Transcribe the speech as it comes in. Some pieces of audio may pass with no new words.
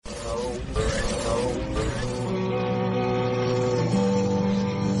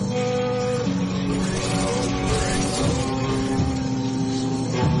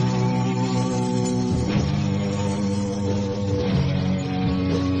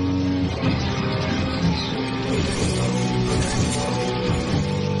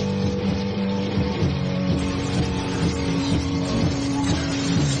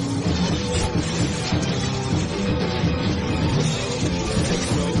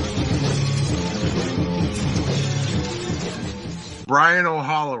Brian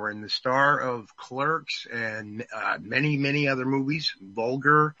O'Halloran, the star of Clerks and many, many other movies.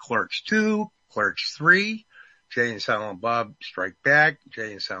 Vulgar, Clerks 2, Clerks 3, Jay and Silent Bob Strike Back,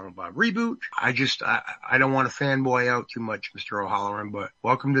 Jay and Silent Bob Reboot. I don't want to fanboy out too much, Mr. O'Halloran, but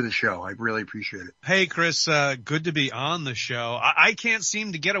welcome to the show. I really appreciate it. Hey, Chris, good to be on the show. I can't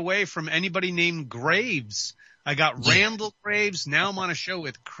seem to get away from anybody named Graves. I got Randall Graves. Now I'm on a show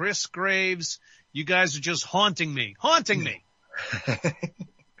with Chris Graves. You guys are just haunting me.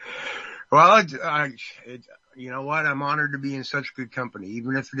 Well, you know what? I'm honored to be in such good company,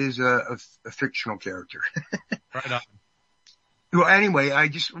 even if it is a fictional character. Right on. Well, anyway,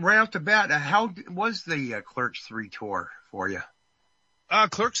 right off the bat, how was the Clerks 3 tour for you?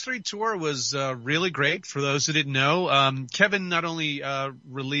 Clerks 3 tour was really great. For those who didn't know, Kevin not only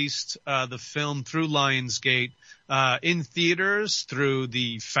released the film through Lionsgate in theaters through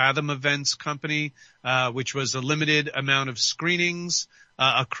the Fathom Events Company, which was a limited amount of screenings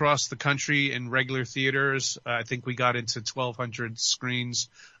across the country in regular theaters. I think we got into 1,200 screens.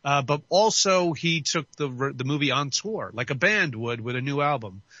 But also he took the movie on tour like a band would with a new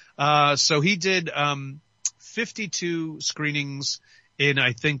album. So he did 52 screenings in,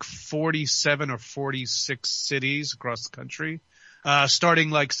 I think, 47 or 46 cities across the country, starting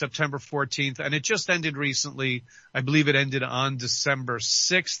like September 14th. And it just ended recently. I believe it ended on December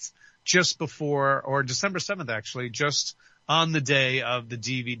 6th, just before, or December 7th, actually, just on the day of the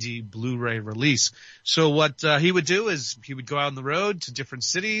DVD Blu-ray release. So what he would do is he would go out on the road to different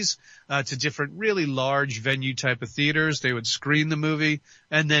cities, to different really large venue type of theaters. They would screen the movie,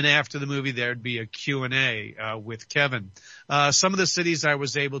 and then after the movie there'd be a Q&A with Kevin. Some of the cities I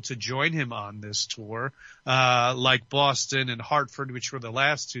was able to join him on this tour, like Boston and Hartford, which were the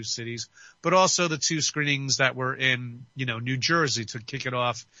last two cities, but also the two screenings that were in, New Jersey to kick it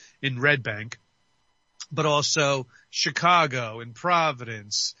off in Red Bank, but also Chicago and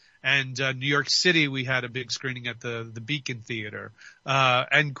Providence and New York City. We had a big screening at the Beacon Theater,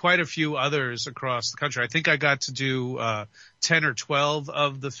 and quite a few others across the country. I think I got to do 10 or 12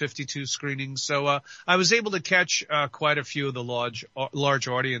 of the 52 screenings. So I was able to catch quite a few of the large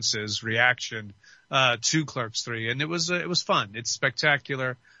audiences' reaction to Clerks 3, and it was fun. It's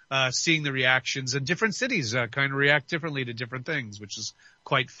spectacular. Seeing the reactions, and different cities kind of react differently to different things, which is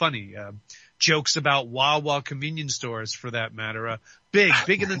quite funny. Jokes about Wawa convenience stores, for that matter, big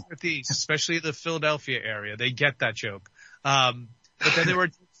in the Northeast, especially the Philadelphia area. They get that joke. But then there were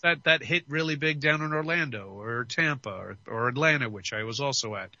jokes that hit really big down in Orlando or Tampa or Atlanta, which I was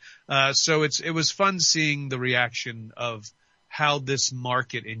also at. So it was fun seeing the reaction of how this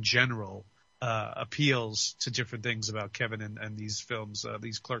market in general appeals to different things about Kevin and these films,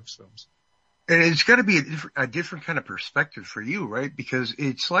 these Clerks films. And it's got to be a different kind of perspective for you, right? Because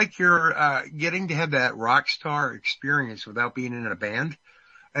it's like you're getting to have that rock star experience without being in a band.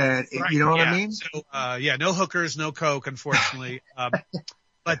 And right, you know what I mean? So, no hookers, no coke, unfortunately.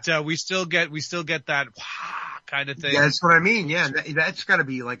 But we still get that kind of thing. Yeah, that's what I mean. Yeah, that's got to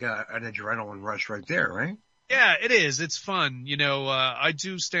be like an adrenaline rush right there, right? Yeah, it is. It's fun. I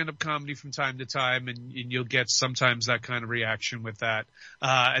do stand-up comedy from time to time, and you'll get sometimes that kind of reaction with that.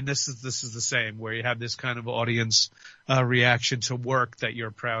 And this is the same, where you have this kind of audience reaction to work that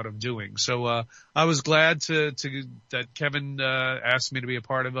you're proud of doing. So I was glad that Kevin asked me to be a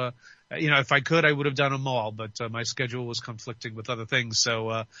part of if I could, I would have done them all, but my schedule was conflicting with other things.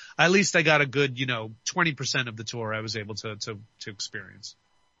 So at least I got a good 20% of the tour I was able to experience.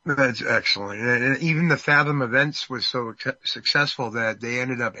 That's excellent. And even the Fathom Events was so successful that they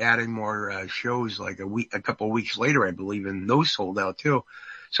ended up adding more shows like a couple of weeks later, I believe, and those sold out too.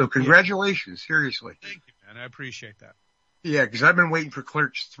 So congratulations, seriously. Thank you, man. I appreciate that. Yeah, because I've been waiting for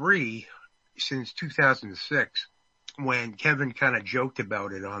Clerks 3 since 2006, when Kevin kind of joked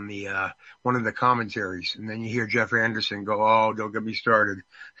about it on the one of the commentaries, and then you hear Jeff Anderson go, "Oh, don't get me started."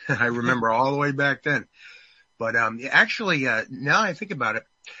 I remember all the way back then. But actually, now I think about it,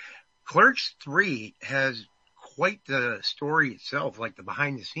 Clerks 3 has quite the story itself, like the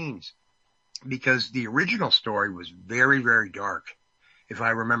behind the scenes, because the original story was very, very dark, if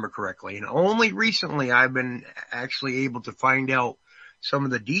I remember correctly. And only recently I've been actually able to find out some of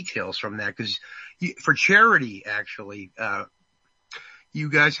the details from that, because for charity, actually,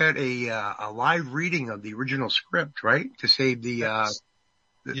 you guys had a live reading of the original script, right? To save the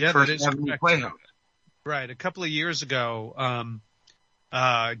First Avenue Playhouse. Right. A couple of years ago,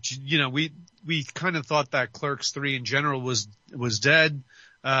 we kind of thought that Clerks 3 in general was dead.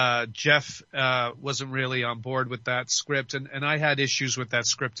 Jeff wasn't really on board with that script, and I had issues with that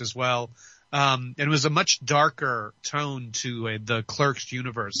script as well. And it was a much darker tone to the Clerks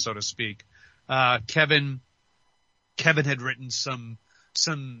universe, so to speak. Kevin Kevin had written some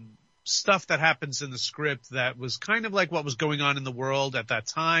stuff that happens in the script that was kind of like what was going on in the world at that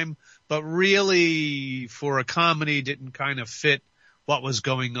time, but really for a comedy didn't kind of fit what was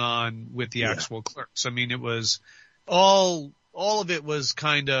going on with the actual Clerks. I mean, it was all of it was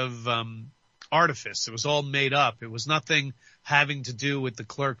kind of artifice. It was all made up. It was nothing having to do with the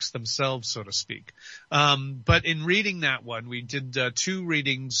Clerks themselves, so to speak. But in reading that one, we did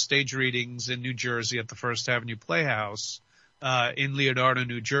 2 stage readings in New Jersey at the First Avenue Playhouse in Leonardo,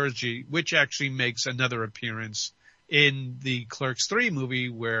 New Jersey, which actually makes another appearance in the Clerks 3 movie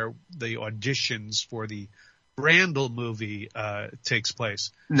where the auditions for the Randall movie takes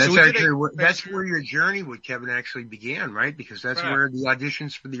place. And that's that's where your journey with Kevin actually began, right? Because that's where the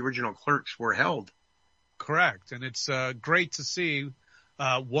auditions for the original Clerks were held. Correct. And it's great to see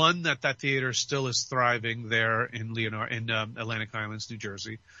one that theater still is thriving there in Atlantic Highlands, New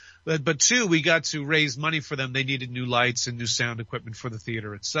Jersey. But 2, we got to raise money for them. They needed new lights and new sound equipment for the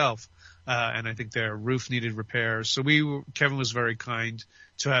theater itself. And I think their roof needed repairs. So Kevin was very kind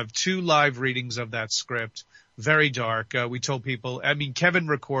to have 2 live readings of that script. Very dark. We told people, I mean, Kevin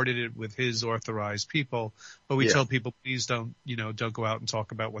recorded it with his authorized people, but we told people, please don't go out and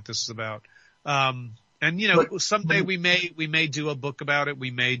talk about what this is about. Someday we may do a book about it.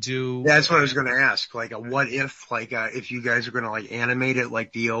 We may do. That's what I was going to ask. Like a what if, if you guys are going to animate it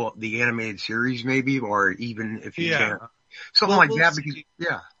like the animated series maybe, or even if you can't. Something like that. Because,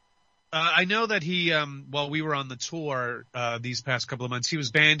 I know that he, while we were on the tour, these past couple of months, he was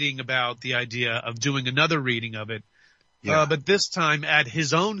bandying about the idea of doing another reading of it. But this time at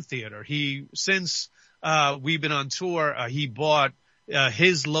his own theater. Since we've been on tour, he bought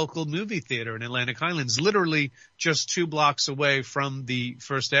his local movie theater in Atlantic Highlands, literally just 2 blocks away from the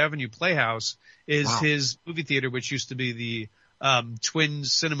First Avenue Playhouse is his movie theater, which used to be the Twin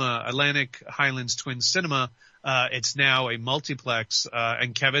Cinema, Atlantic Highlands Twin Cinema. It's now a multiplex,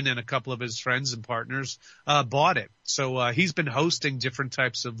 and Kevin and a couple of his friends and partners bought it. So he's been hosting different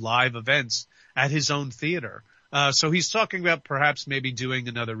types of live events at his own theater. So he's talking about perhaps maybe doing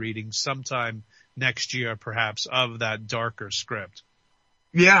another reading sometime next year, perhaps, of that darker script.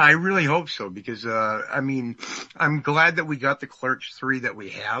 Yeah, I really hope so, because I'm glad that we got the Clerks 3 that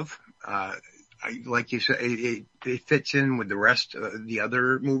we have. Like you said, it fits in with the rest of the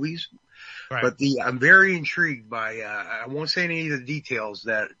other movies. Right. But I'm very intrigued by, I won't say any of the details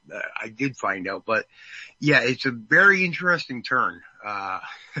that I did find out, but yeah, it's a very interesting turn,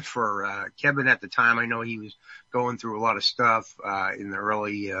 for, Kevin at the time. I know he was going through a lot of stuff, in the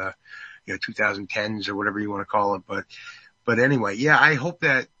early, 2010s or whatever you want to call it. But anyway, yeah, I hope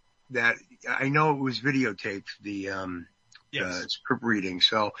that I know it was videotaped, the script reading.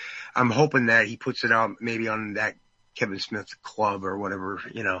 So I'm hoping that he puts it out maybe on that Kevin Smith Club or whatever,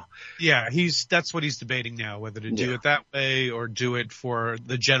 Yeah, that's what he's debating now, whether to do it that way or do it for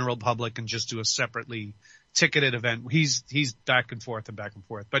the general public and just do a separately ticketed event. He's back and forth.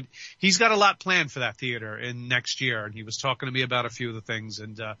 But he's got a lot planned for that theater in next year, and he was talking to me about a few of the things,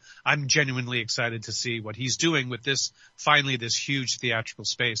 and I'm genuinely excited to see what he's doing with this huge theatrical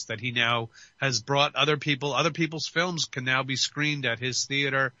space that he now has brought other people's films can now be screened at his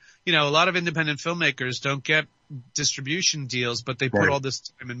theater. A lot of independent filmmakers don't get distribution deals, but they put all this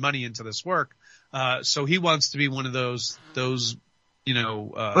time and money into this work. So he wants to be one of those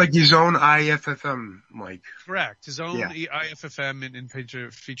like his own IFFM, Mike. Correct. His own IFFM in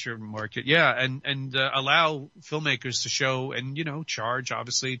feature market. Yeah. And allow filmmakers to show and, charge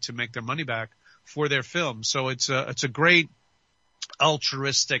obviously to make their money back for their film. So it's a great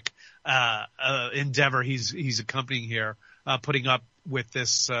altruistic, endeavor he's accompanying here, putting up with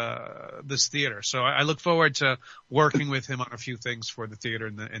this theater. So I look forward to working with him on a few things for the theater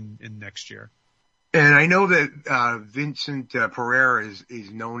in next year. And I know that Vincent Pereira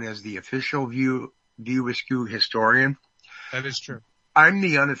is known as the official View Askew historian. That is true. I'm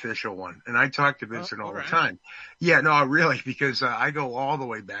the unofficial one, and I talk to Vincent all the time. Yeah, no, really, because I go all the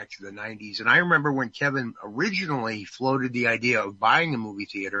way back to the 90s. And I remember when Kevin originally floated the idea of buying a movie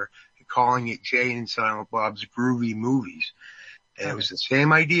theater and calling it Jay and Silent Bob's Groovy Movies. And it was the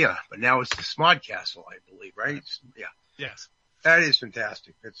same idea, but now it's the Smodcastle, I believe, right? Yeah. Yes. That is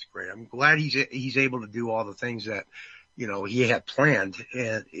fantastic. That's great. I'm glad he's able to do all the things that, he had planned.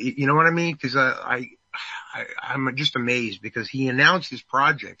 And you know what I mean? Cause I'm just amazed because he announced his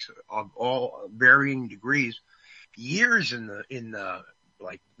projects of all varying degrees years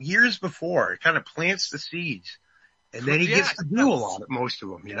years before. It kind of plants the seeds and then he gets to do a lot of most of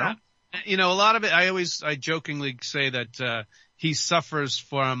them, you know? A lot of it, I jokingly say that, he suffers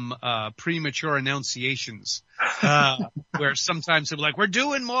from, premature annunciations, where sometimes he'll be like, we're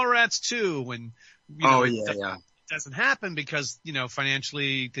doing Mallrats 2 when, it doesn't happen because,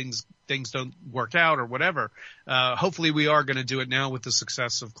 financially things don't work out or whatever. Hopefully we are going to do it now with the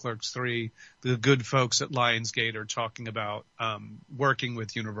success of Clerks 3. The good folks at Lionsgate are talking about, working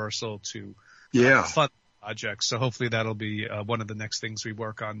with Universal to fund projects. So hopefully that'll be, one of the next things we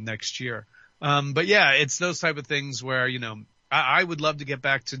work on next year. But yeah, it's those type of things where, I would love to get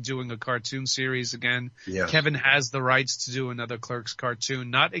back to doing a cartoon series again. Yes. Kevin has the rights to do another Clerks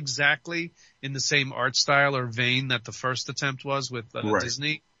cartoon, not exactly in the same art style or vein that the first attempt was with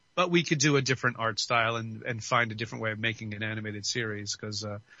Disney, but we could do a different art style and find a different way of making an animated series, because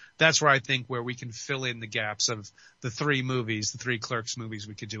that's where I think where we can fill in the gaps of the three Clerks movies.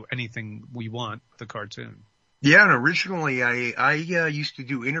 We could do anything we want with the cartoon. Yeah, and originally I used to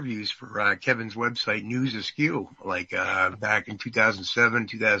do interviews for Kevin's website News Askew, back in 2007,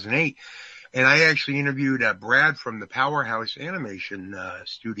 2008, and I actually interviewed Brad from the Powerhouse Animation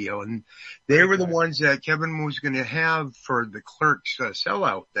studio, and they were the ones that Kevin was going to have for the Clerks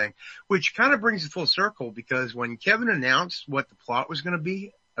sellout thing, which kind of brings it full circle, because when Kevin announced what the plot was going to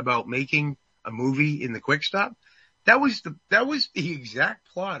be about making a movie in the Quick Stop, that was the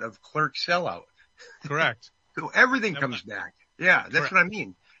exact plot of Clerks sellout. Correct. So everything comes back. Yeah, that's Correct. What I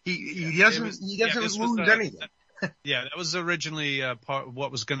mean. He doesn't lose anything. Yeah, that was originally what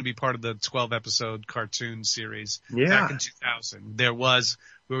was going to be part of the 12-episode cartoon series Yeah. back in 2000. There was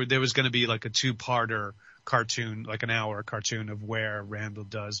going to be like a two-parter cartoon, like an hour cartoon of where Randall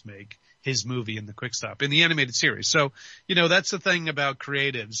does make his movie in the Quick Stop in the animated series. So, that's the thing about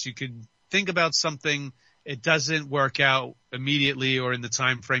creatives. You could think about something, it doesn't work out immediately or in the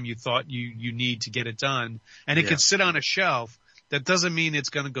time frame you thought you need to get it done, and it could sit on a shelf. That doesn't mean it's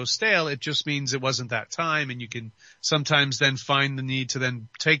going to go stale. It just means it wasn't that time, and you can sometimes then find the need to then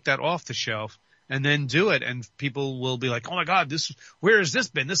take that off the shelf and then do it, and people will be like, "Oh my God, where has this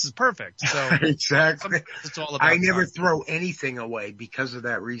been? This is perfect." So exactly. It's all about. I never throw anything away because of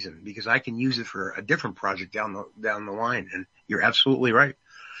that reason, because I can use it for a different project down the line, and you're absolutely right.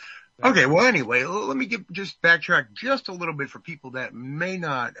 Okay, well, anyway, let me just backtrack just a little bit for people that may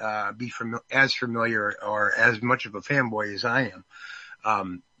not be as familiar or as much of a fanboy as I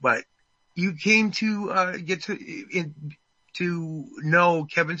am. But you came to get to know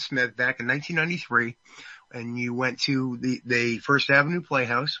Kevin Smith back in 1993, and you went to the First Avenue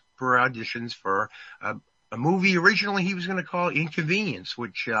Playhouse for auditions for a movie originally he was going to call Inconvenience,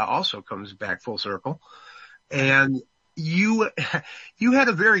 which also comes back full circle. And you had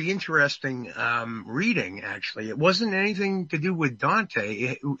a very interesting reading, actually. It wasn't anything to do with Dante.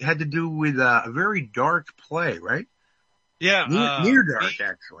 It had to do with a very dark play, right? Yeah. Near dark,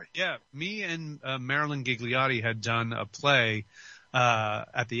 actually. Yeah. Me and Marilyn Gigliotti had done a play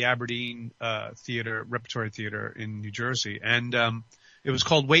at the Aberdeen Repertory Theater in New Jersey. And it was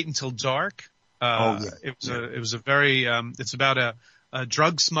called Wait Until Dark. It was a very it's about a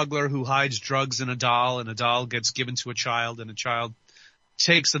drug smuggler who hides drugs in a doll, and a doll gets given to a child, and a child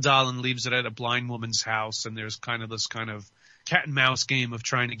takes the doll and leaves it at a blind woman's house. And there's kind of this kind of cat and mouse game of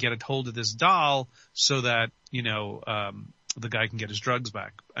trying to get a hold of this doll so that, the guy can get his drugs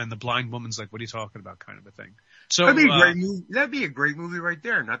back. And the blind woman's like, "What are you talking about?" kind of a thing. So that'd be a great movie. That'd be a great movie right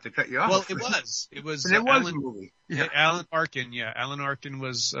there. Not to cut you off. Well, it was. It was a movie. Yeah. Alan Arkin. Yeah, Alan Arkin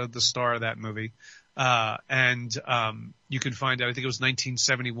was the star of that movie. And you can find out, I think it was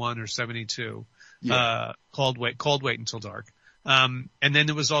 1971 or 72, called Wait Until Dark. And then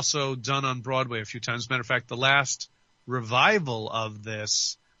it was also done on Broadway a few times. Matter of fact, the last revival of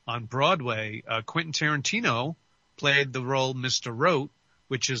this on Broadway, Quentin Tarantino played the role Mr. Rote,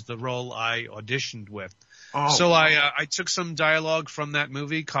 which is the role I auditioned with. Oh, so wow. I took some dialogue from that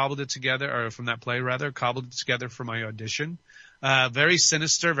movie, cobbled it together for my audition. Very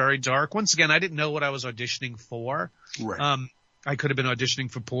sinister, very dark. Once again, I didn't know what I was auditioning for. Right. I could have been auditioning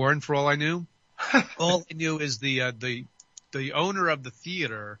for porn for all I knew. All I knew is the owner of the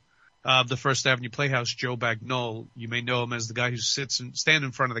theater, the First Avenue Playhouse, Joe Bagnall. You may know him as the guy who stand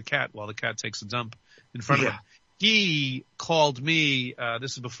in front of the cat while the cat takes a dump in front of him. He called me,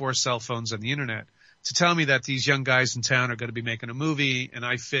 this is before cell phones and the internet, to tell me that these young guys in town are going to be making a movie, and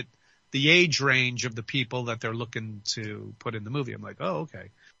I fit the age range of the people that they're looking to put in the movie. I'm like, oh, okay.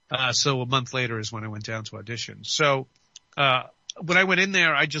 So a month later is when I went down to audition. So when I went in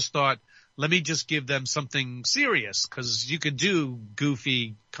there, I just thought, let me just give them something serious, because you could do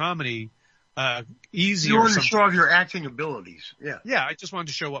goofy comedy easier. You wanted to show off your acting abilities. Yeah. Yeah, I just wanted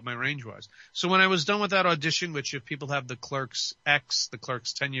to show what my range was. So when I was done with that audition, which if people have the Clerks X, the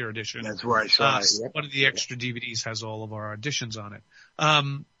Clerks 10-year edition. That's where I saw it. Yep. One of the extra DVDs has all of our auditions on it.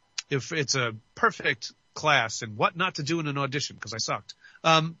 If it's a perfect class and what not to do in an audition, because I sucked.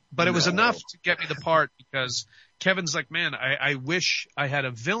 But it was enough to get me the part, because Kevin's like, man, I wish I had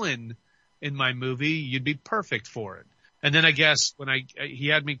a villain in my movie. You'd be perfect for it. And then I guess when he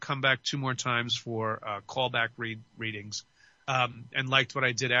had me come back 2 more times for callback readings, and liked what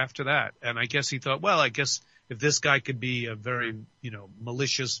I did after that. And I guess he thought, well, I guess if this guy could be a very,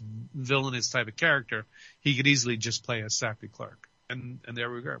 malicious, villainous type of character, he could easily just play a sappy clerk. And there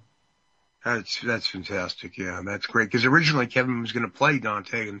we go. That's fantastic. Yeah, that's great. Because originally Kevin was going to play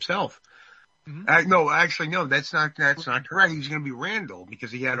Dante himself. Mm-hmm. No, that's not correct. He was going to be Randall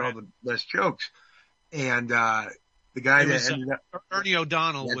because he had all the best jokes. And the guy that ended up, Ernie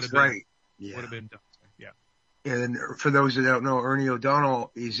O'Donnell would have been right. Yeah. Would have been Dante. Yeah. And for those that don't know, Ernie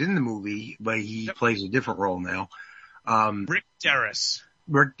O'Donnell is in the movie, but he plays a different role now. Rick Derris.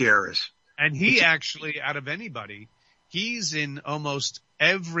 And he actually, out of anybody, he's in almost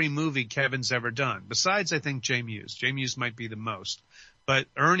every movie Kevin's ever done. Besides, I think Jay Muse. Jay Muse might be the most. But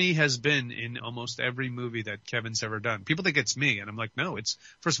Ernie has been in almost every movie that Kevin's ever done. People think it's me, and I'm like, no,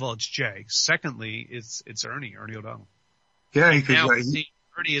 first of all, it's Jay. Secondly, it's Ernie O'Donnell. Yeah,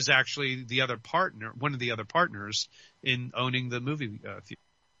 Ernie is actually one of the other partners in owning the movie theater.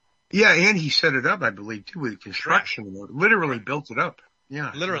 Yeah, and he set it up, I believe, too, with construction. Right. Literally built it up.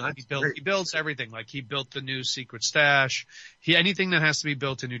 Yeah, literally, he builds everything. Like he built the new secret stash. Anything that has to be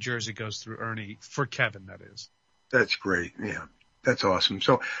built in New Jersey goes through Ernie for Kevin. That is. That's great. Yeah, that's awesome.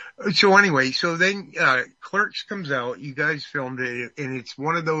 So anyway, so then Clerks comes out. You guys filmed it, and it's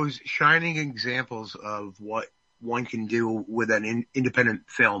one of those shining examples of what one can do with an independent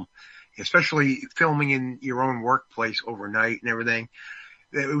film, especially filming in your own workplace overnight and everything.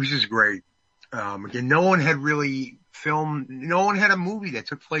 It was just great. Again, no one had a movie that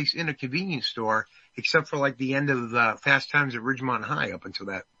took place in a convenience store except for like the end of Fast Times at Ridgemont High up until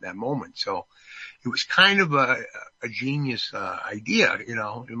that moment. So it was kind of a genius idea,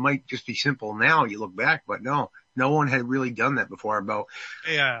 It might just be simple now, you look back, but no one had really done that before.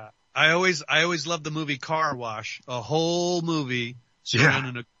 Yeah. I always loved the movie Car Wash, a whole movie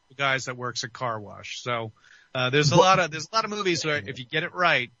surrounding a guys that works at car wash. So there's a lot of movies where if you get it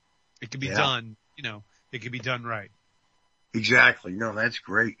right, it can be done, it can be done right. Exactly. No, that's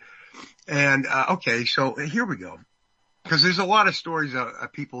great. And, okay, so here we go. Because there's a lot of stories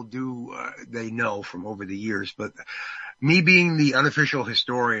people they know from over the years, but me being the unofficial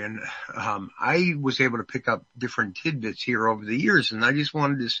historian, I was able to pick up different tidbits here over the years, and I just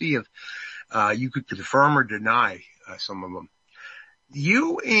wanted to see if you could confirm or deny some of them.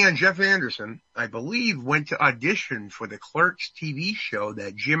 You and Jeff Anderson, I believe, went to audition for the Clerks TV show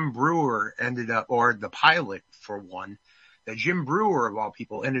that Jim Brewer or the pilot for one, that Jim Brewer, of all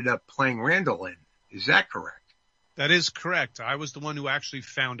people, ended up playing Randall in. Is that correct? That is correct. I was the one who actually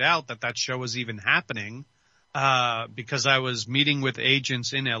found out that show was even happening, because I was meeting with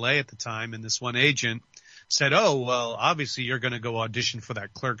agents in LA at the time, and this one agent said, oh, well, obviously you're going to go audition for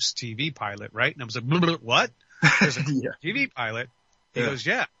that Clerks TV pilot, right? And I was like, what? There's a TV pilot? He goes,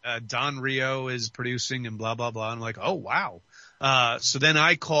 Don Rio is producing and blah, blah, blah. And I'm like, oh, wow. So then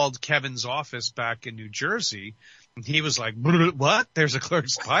I called Kevin's office back in New Jersey, and he was like, what? There's a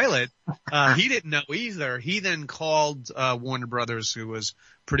Clerks pilot? He didn't know either. He then called Warner Brothers, who was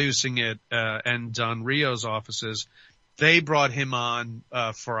producing it, and Don Rio's offices. They brought him on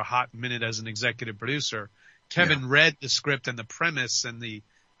for a hot minute as an executive producer. Kevin read the script and the premise and the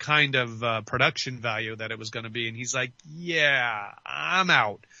kind of production value that it was going to be, and he's like, yeah, I'm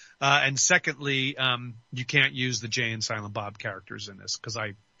out. And secondly, you can't use the Jay and Silent Bob characters in this because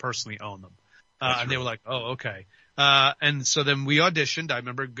I personally own them. And they were like, oh, okay. And so then we auditioned. I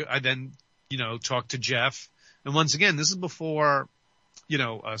remember I then, talked to Jeff. And once again, this is before,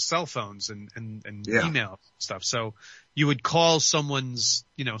 cell phones and email stuff. So you would call someone's,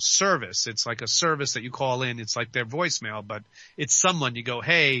 service. It's like a service that you call in. It's like their voicemail, but it's someone. You go,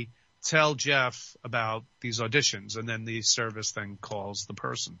 hey, tell Jeff about these auditions. And then the service then calls the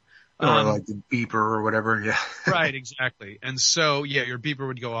person. Or like the beeper or whatever, yeah. Right, exactly. And so, your beeper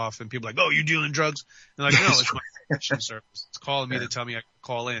would go off and people are like, oh, you dealing drugs? And like, no, it's my audition service. It's calling me to tell me I can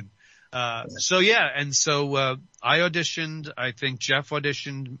call in. And so I auditioned. I think Jeff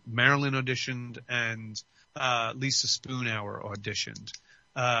auditioned, Marilyn auditioned, and Lisa Spoonhour auditioned.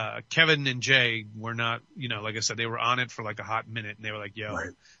 Kevin and Jay were not, like I said, they were on it for like a hot minute, and they were like, yo,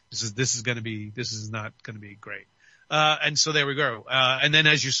 this is not going to be great. And so there we go. And then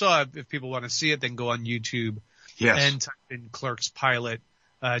as you saw, if people want to see it, then go on YouTube and type in Clerks pilot,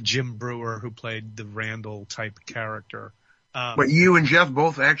 Jim Brewer, who played the Randall type character. But you and Jeff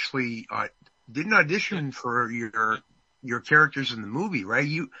both actually didn't audition for your characters in the movie, right?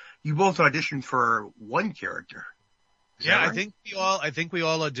 You both auditioned for one character. Yeah, right? I think we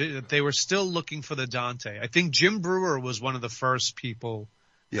all did. They were still looking for the Dante. I think Jim Brewer was one of the first people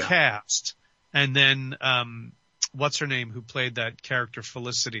cast, and then what's her name who played that character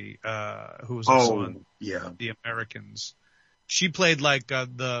Felicity, who was also on The Americans. She played like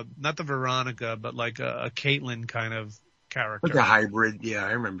not the Veronica, but like a Caitlin kind of character. Like a hybrid. Yeah,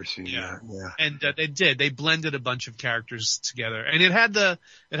 I remember seeing that. Yeah. And they blended a bunch of characters together, and it had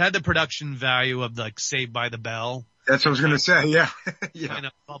the production value of like Saved by the Bell. That's what I was going to say. Yeah. Yeah. Kind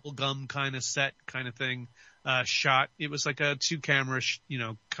of bubblegum kind of set kind of thing. Shot. It was like a 2-camera,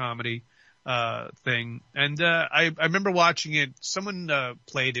 comedy, thing. And, I remember watching it. Someone,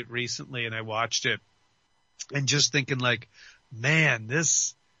 played it recently and I watched it and just thinking like, man,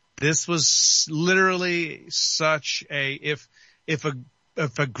 this was literally such if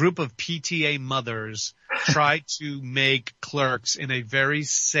a group of PTA mothers tried to make Clerks in a very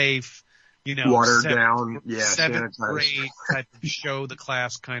safe, watered down, seventh sanitized grade type of show the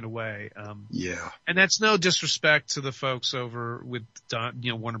class kind of way. Yeah. And that's no disrespect to the folks over with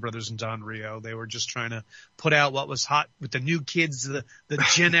Warner Brothers and Don Rio. They were just trying to put out what was hot with the new kids, the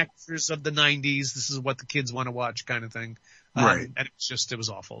Gen Xers of the 90s. This is what the kids want to watch kind of thing. Right. And it was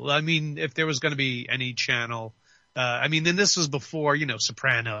awful. I mean, if there was going to be any channel, then this was before,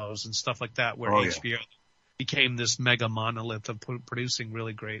 Sopranos and stuff like that, where HBO became this mega monolith of producing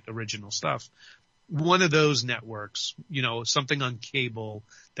really great original stuff. One of those networks, something on cable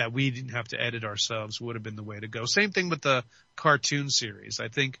that we didn't have to edit ourselves would have been the way to go. Same thing with the cartoon series. I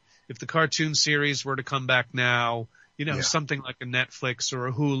think if the cartoon series were to come back now, something like a Netflix or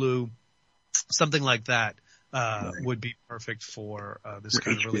a Hulu, something like that, would be perfect for, this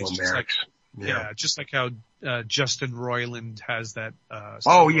kind of release. Just like how, Justin Roiland has that,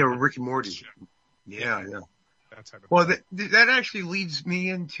 Rick and Morty. Yeah. That type of well, that actually leads me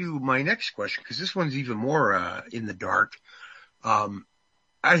into my next question, because this one's even more in the dark. I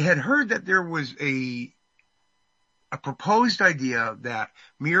had heard that there was a proposed idea that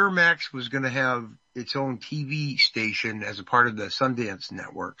Miramax was going to have its own TV station as a part of the Sundance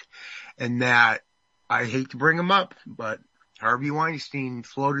Network, and that, I hate to bring him up, but Harvey Weinstein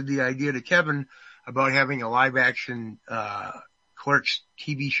floated the idea to Kevin about having a live-action Clerks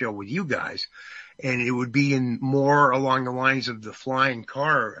TV show with you guys. And it would be more along the lines of the flying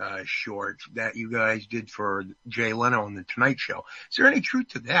car short that you guys did for Jay Leno on The Tonight Show. Is there any truth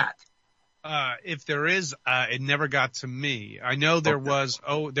to that? If there is, it never got to me. I know there was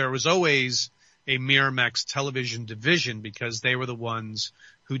always a Miramax television division, because they were the ones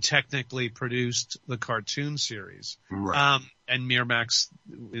who technically produced the cartoon series. Right. And Miramax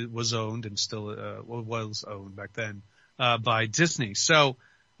was owned and still was owned back then by Disney. So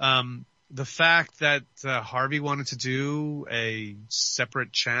the fact that Harvey wanted to do a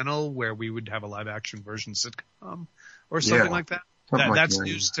separate channel where we would have a live action version sitcom or something like that, that's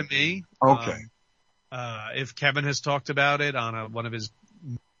news to me. Okay. If Kevin has talked about it on one of his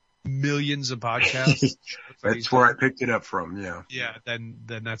millions of podcasts, that's where I picked it up from. Yeah. Yeah. Then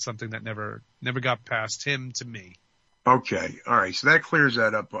that's something that never got past him to me. Okay. All right. So that clears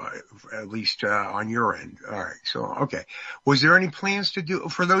that up, at least, on your end. All right. So, okay. Was there any plans to do,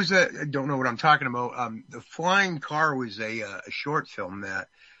 for those that don't know what I'm talking about, the Flying Car was a short film that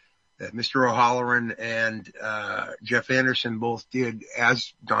Mr. O'Holloran and, Jeff Anderson both did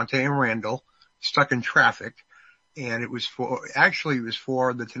as Dante and Randall, stuck in traffic. And it was for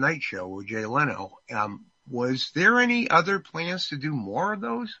The Tonight Show with Jay Leno. Was there any other plans to do more of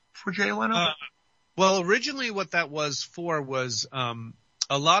those for Jay Leno? Well, originally what that was for was,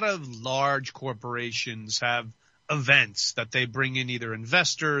 a lot of large corporations have events that they bring in either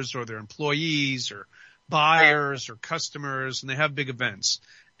investors or their employees or buyers or customers, and they have big events.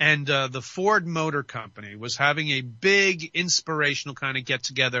 And the Ford Motor Company was having a big inspirational kind of get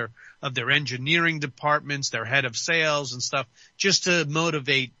together of their engineering departments, their head of sales and stuff, just to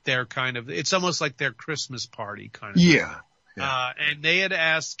motivate their kind of, it's almost like their Christmas party kind of. Yeah. And they had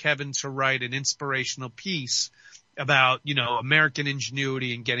asked Kevin to write an inspirational piece about, American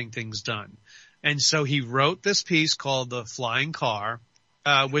ingenuity and getting things done. And so he wrote this piece called The Flying Car,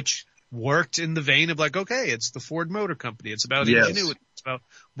 which worked in the vein of like, okay, it's the Ford Motor Company. It's about ingenuity. It's about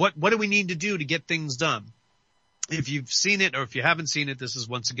what do we need to do to get things done? If you've seen it or if you haven't seen it, this is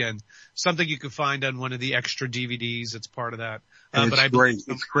once again something you can find on one of the extra DVDs. It's part of that. But it's great.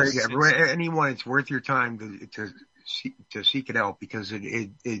 It's great. Anyone, it's worth your time to seek it out, because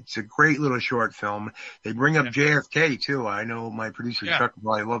it's a great little short film. They bring up JFK too. I know my producer Chuck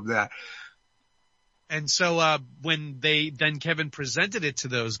probably loved that. And so when Kevin presented it to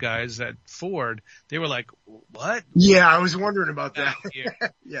those guys at Ford, they were like, "What?" Yeah, I was wondering about that. Yeah.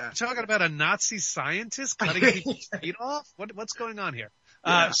 Yeah. You're talking about a Nazi scientist cutting people's feet off? What's going on here?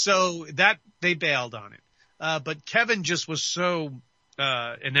 Yeah. So that they bailed on it. But Kevin just was so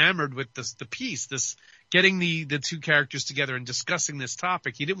enamored with the piece, this getting the two characters together and discussing this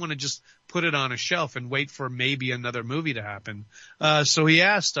topic. He didn't want to just put it on a shelf and wait for maybe another movie to happen. So he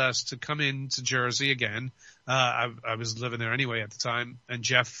asked us to come into Jersey again. I was living there anyway at the time, and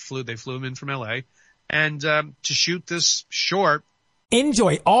they flew him in from LA, and to shoot this short.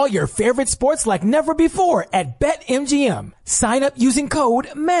 Enjoy all your favorite sports like never before at BetMGM. Sign up using code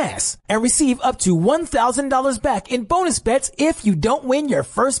MASS and receive up to $1,000 back in bonus bets if you don't win your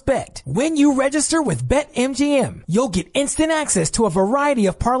first bet. When you register with BetMGM, you'll get instant access to a variety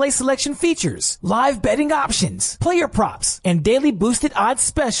of parlay selection features, live betting options, player props, and daily boosted odds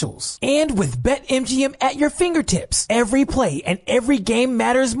specials. And with BetMGM at your fingertips, every play and every game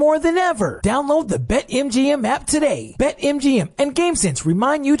matters more than ever. Download the BetMGM app today. BetMGM and GameSense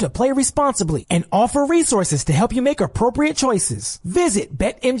remind you to play responsibly and offer resources to help you make appropriate choices. Visit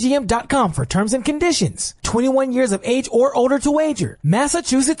BetMGM.com for terms and conditions. 21 years of age or older to wager.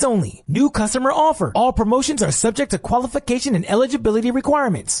 Massachusetts only. New customer offer. All promotions are subject to qualification and eligibility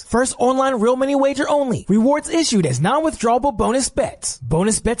requirements. First online real money wager only. Rewards issued as non-withdrawable bonus bets.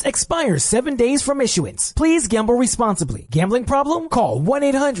 Bonus bets expire 7 days from issuance. Please gamble responsibly. Gambling problem? Call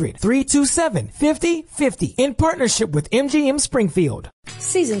 1-800-327-5050 in partnership with MGM Springfield.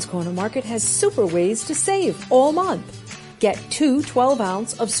 Seasons Corner Market has super ways to save all month. Get 2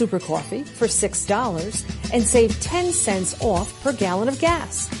 12-ounce of super coffee for $6 and save 10 cents off per gallon of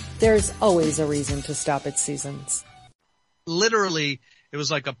gas. There's always a reason to stop at Seasons. Literally, it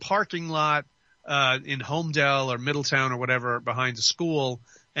was like a parking lot in Homedale or Middletown or whatever behind the school,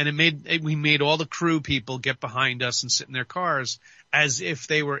 and we made all the crew people get behind us and sit in their cars as if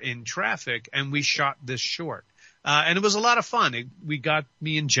they were in traffic, and we shot this short. And it was a lot of fun.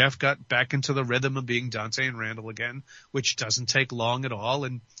 Me and Jeff got back into the rhythm of being Dante and Randall again, which doesn't take long at all.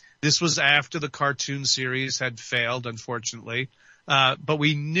 And this was after the cartoon series had failed, unfortunately. But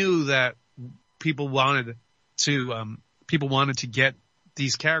we knew that people wanted to get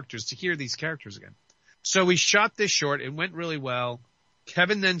these characters, to hear these characters again. So we shot this short. It went really well.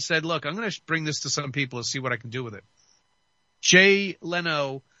 Kevin then said, look, I'm going to bring this to some people and see what I can do with it. Jay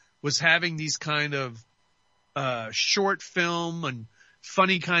Leno was having these kind of short film and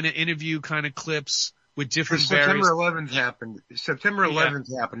funny kind of interview kind of clips with different September 11th happened. September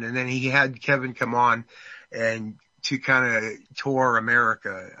 11th happened, and then he had Kevin come on and to kind of tour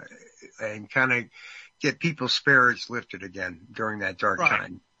America and kind of get people's spirits lifted again during that dark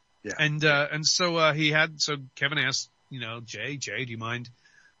time. Yeah. And so Kevin asked, Jay, do you mind?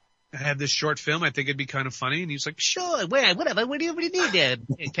 I have this short film. I think it'd be kind of funny. And he was like, sure, whatever. What do you need,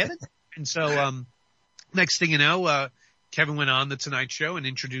 Kevin? And so, next thing you know, Kevin went on the Tonight Show and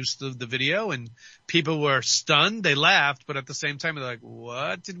introduced the video, and people were stunned. They laughed, but at the same time, they're like,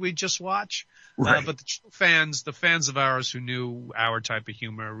 what did we just watch? Right. But the fans of ours who knew our type of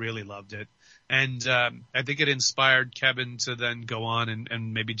humor really loved it. And I think it inspired Kevin to then go on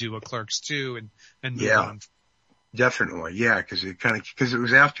and maybe do a Clerks 2 and move on. Definitely. Yeah. Cause it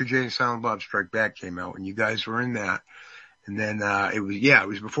was after Jay and Silent Bob Strike Back came out and you guys were in that. And then, it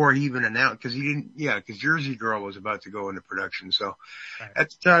was before he even announced, cause Jersey Girl was about to go into production. So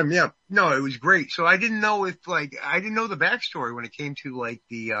at the time, it was great. So I didn't know the backstory when it came to like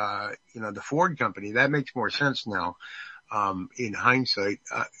the Ford company. That makes more sense now, in hindsight.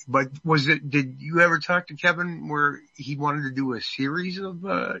 But did you ever talk to Kevin where he wanted to do a series of,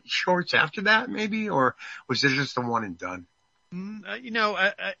 shorts after that maybe, or was it just the one and done?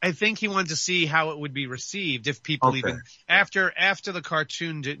 I think he wanted to see how it would be received if people even after the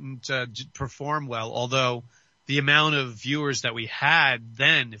cartoon didn't perform well. Although the amount of viewers that we had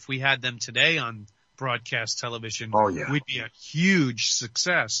then, if we had them today on broadcast television, would be a huge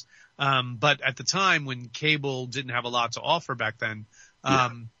success. But at the time when cable didn't have a lot to offer back then,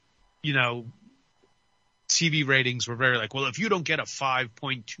 TV ratings were very like, well, if you don't get a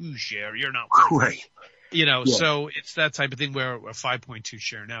 5.2 share, you're not right. So it's that type of thing where a 5.2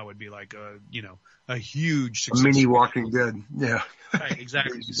 share now would be like a huge success. A mini Walking Dead. Yeah. Right,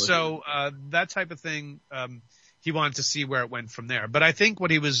 exactly. So, that type of thing, he wanted to see where it went from there. But I think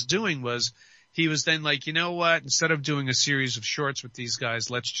what he was doing was he was then like, you know what, instead of doing a series of shorts with these guys,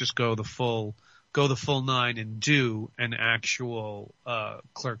 let's just go the full 9 and do an actual,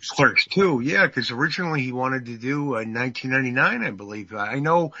 Clerks 2. Clerks 2, yeah, because originally he wanted to do 1999, I believe. I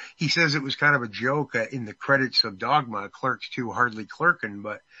know he says it was kind of a joke in the credits of Dogma, Clerks 2 hardly clerking,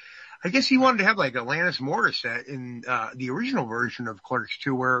 but I guess he wanted to have like Alanis Morissette in the original version of Clerks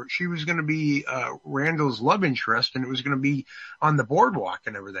 2, where she was going to be Randall's love interest, and it was going to be on the boardwalk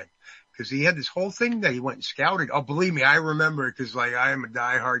and everything. Because he had this whole thing that he went and scouted. Oh, believe me, I remember it because like I am a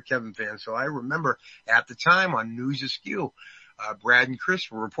diehard Kevin fan, so I remember at the time on News Askew, Brad and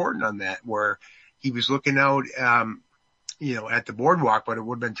Chris were reporting on that, where he was looking out, at the boardwalk, but it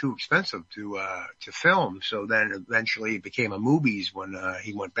would have been too expensive to film. So then eventually it became a movies when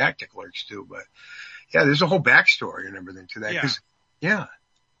he went back to Clerks 2. But yeah, there's a whole backstory and everything to that. Yeah.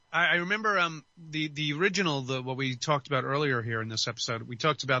 I remember the original, what we talked about earlier here in this episode. We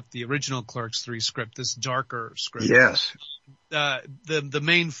talked about the original Clerks 3 script, this darker script. Yes. The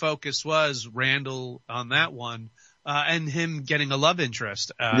main focus was Randall on that one, and him getting a love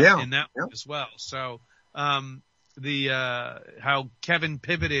interest in that one as well. So how Kevin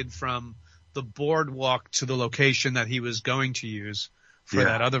pivoted from the boardwalk to the location that he was going to use for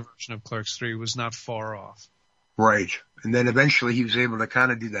that other version of Clerks 3 was not far off. Right. And then eventually he was able to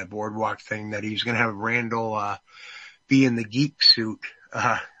kind of do that boardwalk thing that he was going to have Randall be in the geek suit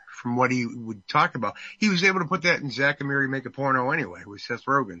from what he would talk about. He was able to put that in Zack and Miri Make a Porno anyway with Seth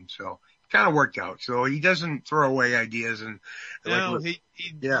Rogen. So it kind of worked out. So he doesn't throw away ideas. And no, he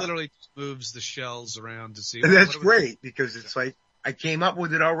literally just moves the shells around to see. And that's great because it's like, I came up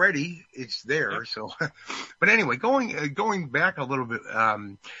with it already. It's there. Yep. So, but anyway, going back a little bit,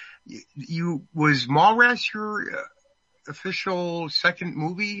 was Mallrats your official second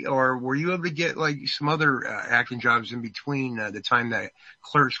movie, or were you able to get like some other acting jobs in between the time that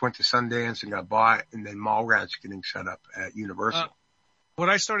Clerks went to Sundance and got bought, and then Mallrats getting set up at Universal? What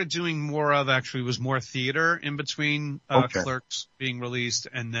I started doing more of actually was more theater in between Clerks being released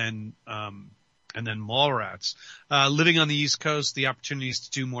and then Mallrats. Living on the East Coast, the opportunities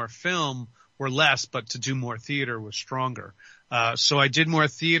to do more film were less, but to do more theater was stronger. So I did more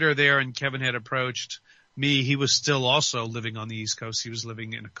theater there, and Kevin had approached me. He was still also living on the East Coast. He was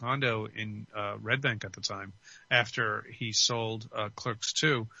living in a condo in Red Bank at the time after he sold Clerks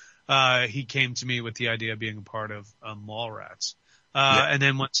 2. He came to me with the idea of being a part of Mallrats. And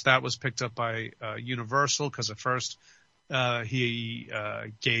then once that was picked up by Universal, because at first he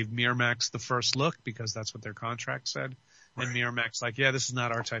gave Miramax the first look because that's what their contract said. Right. And Miramax like, yeah, this is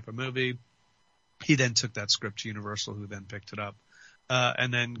not our type of movie. He then took that script to Universal, who then picked it up,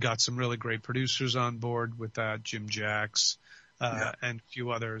 and then got some really great producers on board with that, Jim Jacks, and a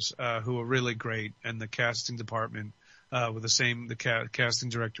few others, who were really great. And the casting department, casting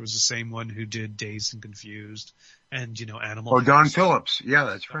director was the same one who did Dazed and Confused and, Animal. Oh, Don Phillips. Yeah,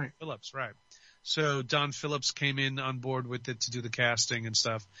 that's Don right. Phillips, right. So Don Phillips came in on board with it to do the casting and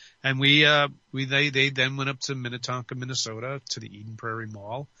stuff. And they then went up to Minnetonka, Minnesota to the Eden Prairie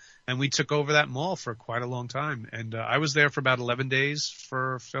Mall. And we took over that mall for quite a long time. And I was there for about 11 days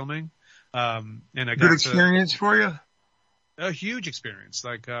for filming. And I got good experience for you? A huge experience.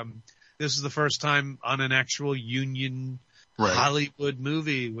 Like, this is the first time on an actual union Hollywood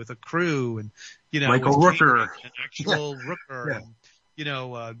movie with a crew and, Michael Rooker. An actual Rooker. Yeah. And,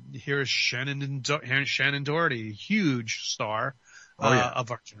 here's Shannon Doherty, huge star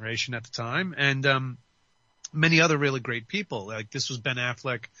of our generation at the time. And, many other really great people. Like this was Ben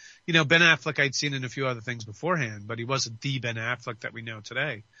Affleck. Ben Affleck I'd seen in a few other things beforehand, but he wasn't the Ben Affleck that we know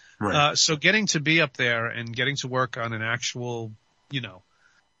today. Right. So getting to be up there and getting to work on an actual,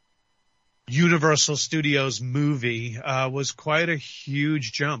 Universal Studios movie, was quite a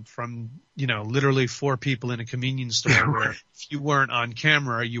huge jump from, literally 4 people in a convenience store where if you weren't on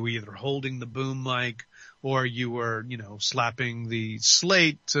camera, you were either holding the boom mic or you were, slapping the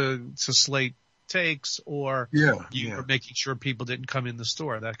slate to slate takes, or you were making sure people didn't come in the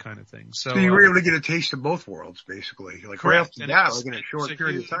store, that kind of thing. So you were able to get a taste of both worlds, basically. Like right off the bat, like in a short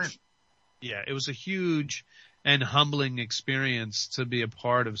period of time. Yeah, it was a huge and humbling experience to be a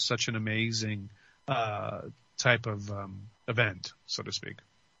part of such an amazing type of event, so to speak.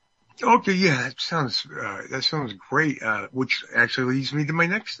 Okay, yeah, that sounds great. Which actually leads me to my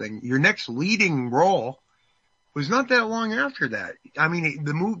next thing. Your next leading role was not that long after that. I mean,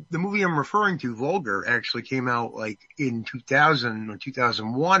 the movie I'm referring to, Vulgar, actually came out like in 2000 or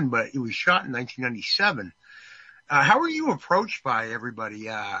 2001, but it was shot in 1997. How were you approached by everybody,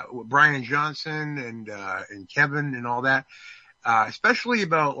 Brian Johnson and Kevin and all that, especially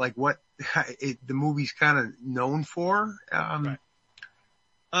about like what the movie's kind of known for? Right.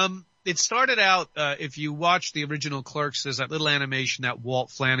 It started out, if you watch the original Clerks, there's that little animation that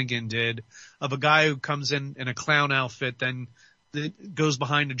Walt Flanagan did of a guy who comes in a clown outfit, then goes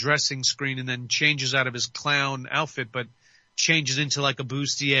behind a dressing screen and then changes out of his clown outfit, but changes into like a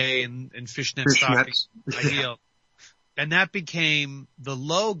bustier and fishnet stockings. Ideal. and that became the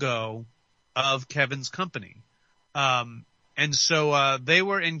logo of Kevin's company. And so they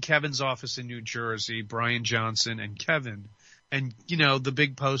were in Kevin's office in New Jersey, Brian Johnson and Kevin. And, you know, the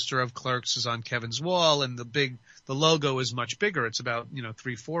big poster of Clerks is on Kevin's wall, and the logo is much bigger. It's about,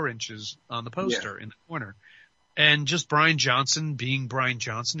 3-4 inches on the poster in the corner. And just Brian Johnson being Brian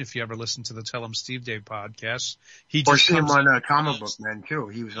Johnson, if you ever listen to the Tell 'em Steve Dave podcast, or see him on Comic Book Man too.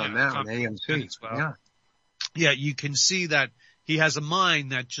 He was on that on AMC. Well. Yeah, you can see that he has a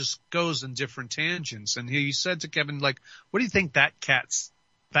mind that just goes in different tangents. And he said to Kevin, like, what do you think that cat's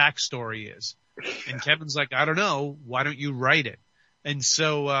backstory is? And Kevin's like, I don't know. Why don't you write it? And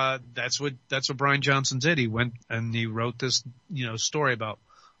so that's what Brian Johnson did. He went and he wrote this, story about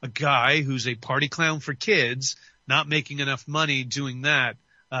a guy who's a party clown for kids, not making enough money doing that.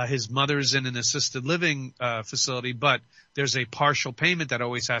 His mother's in an assisted living facility, but there's a partial payment that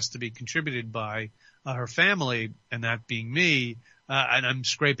always has to be contributed by her family, and that being me. And I'm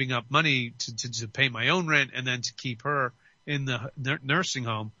scraping up money to pay my own rent and then to keep her in the nursing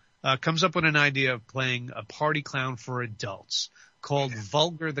home. Comes up with an idea of playing a party clown for adults called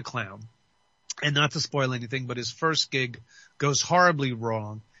Vulgar the Clown. And not to spoil anything, but his first gig goes horribly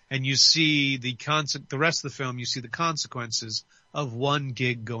wrong. And you see the rest of the film, you see the consequences of one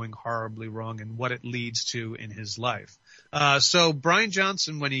gig going horribly wrong and what it leads to in his life. So Brian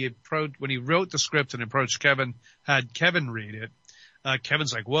Johnson, when he wrote the script and approached Kevin, had Kevin read it.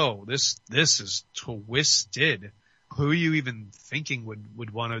 Kevin's like, whoa, this is twisted. Who are you even thinking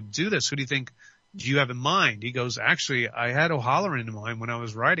would want to do this? Who do you have in mind? He goes, actually, I had O Holloran in mind when I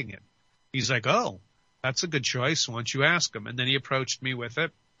was writing it. He's like, oh, that's a good choice. Why don't you ask him? And then he approached me with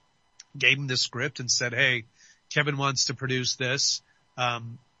it, gave him the script and said, hey, Kevin wants to produce this.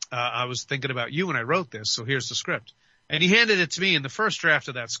 I was thinking about you when I wrote this, so here's the script. And he handed it to me, and the first draft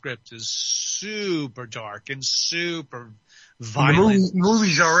of that script is super dark and super violent.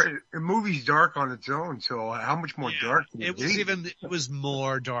 The movie's dark on its own, so how much more dark can it be? It was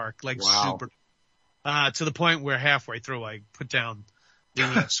more dark, wow. super, to the point where halfway through I put down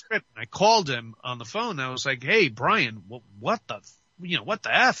the script and I called him on the phone. And I was like, hey, Brian, what the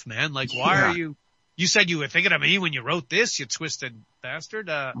F, man? Like, why are you said you were thinking of me when you wrote this, you twisted bastard.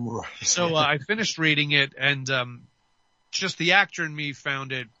 So I finished reading it, and just the actor in me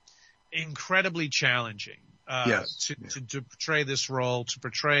found it incredibly challenging. To portray this role, to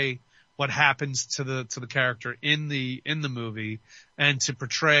portray what happens to the character in the movie, and to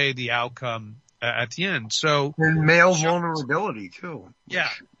portray the outcome at the end. So and male vulnerability too. Yeah,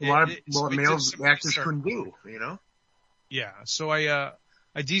 a lot of what male actors couldn't do. Yeah. So I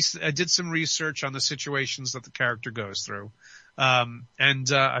did some research on the situations that the character goes through, and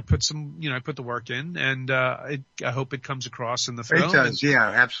I put the work in, and I hope it comes across in the film. It does, yeah,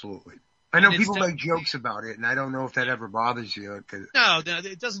 absolutely. I know people make jokes about it, and I don't know if that ever bothers you. No,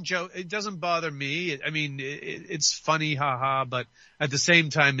 it doesn't. It doesn't bother me. I mean, it's funny, haha, but at the same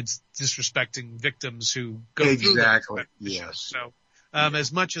time, it's disrespecting victims who go through that. Exactly. Yes. So,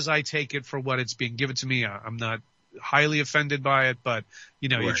 as much as I take it for what it's being given to me, I'm not highly offended by it, but you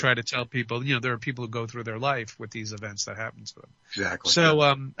try to tell people, there are people who go through their life with these events that happen to them. Exactly. So,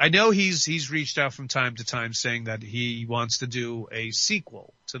 I know he's reached out from time to time saying that he wants to do a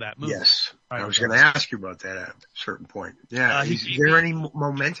sequel to that movie. Yes. I was going to ask you about that at a certain point. Yeah. Is there any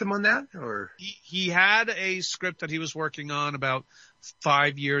momentum on that, or? He had a script that he was working on about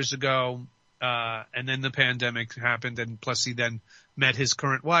 5 years ago. And then the pandemic happened, and plus he then met his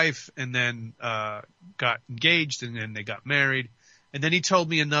current wife, and then got engaged, and then they got married. And then he told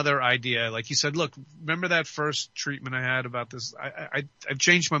me another idea. Like he said, look, remember that first treatment I had about this? I've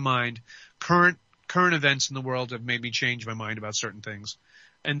changed my mind. Current events in the world have made me change my mind about certain things.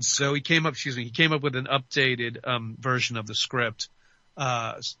 And so he came up with an updated version of the script.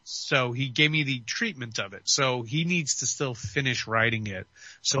 So he gave me the treatment of it. So he needs to still finish writing it.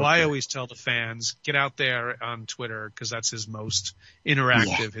 So okay. I always tell the fans, get out there on Twitter, because that's his most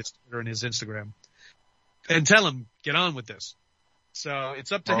interactive, his Twitter and his Instagram, and tell him, get on with this. So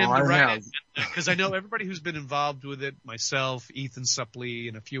it's up to him to write it, because I know everybody who's been involved with it, myself, Ethan Suplee,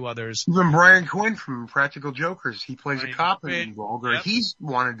 and a few others. Even Brian Quinn from Practical Jokers, he plays a cop in Vulgar. Yep. He's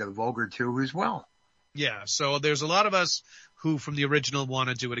wanted the Vulgar too as well. Yeah, so there's a lot of us who from the original want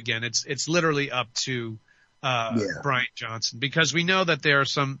to do it again. It's literally up to Brian Johnson, because we know that there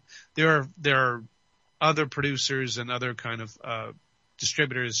are other producers and other kind of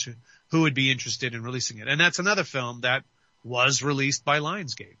distributors who would be interested in releasing it. And that's another film that was released by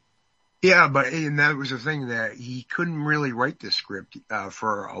Lionsgate. Yeah, and that was the thing, that he couldn't really write the script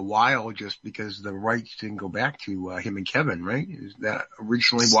for a while just because the rights didn't go back to him and Kevin, right? Is that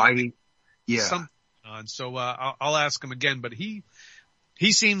originally why he? Yeah. on. So I'll ask him again, but he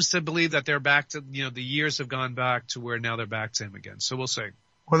seems to believe that they're back to, the years have gone back to where now they're back to him again. So we'll see.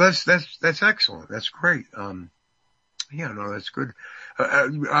 Well, that's excellent. That's great. Yeah, no, that's good.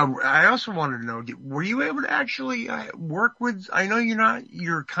 I also wanted to know, were you able to actually work with, I know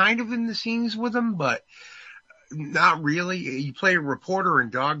you're kind of in the scenes with him, but not really. You play a reporter in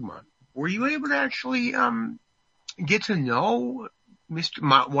Dogma. Were you able to actually get to know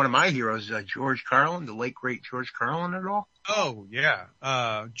one of my heroes, George Carlin, the late great George Carlin, at all? Oh,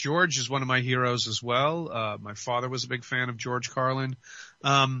 yeah. George is one of my heroes as well. My father was a big fan of George Carlin.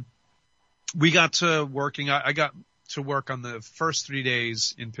 We got to working. I got to work on the first 3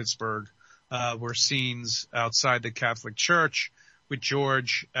 days in Pittsburgh, were scenes outside the Catholic Church with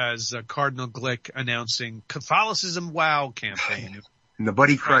George as Cardinal Glick announcing Catholicism Wow campaign. And the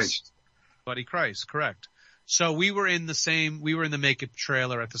Buddy Christ. Buddy Christ, correct. So we were in the makeup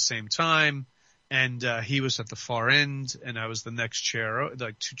trailer at the same time, and he was at the far end, and I was the next chair,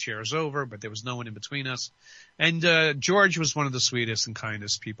 like 2 chairs over, but there was no one in between us. And George was one of the sweetest and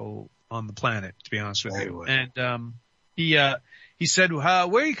kindest people on the planet, to be honest with you. And he said, where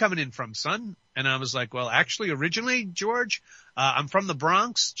are you coming in from, son? And I was like, well, actually, originally, George, I'm from the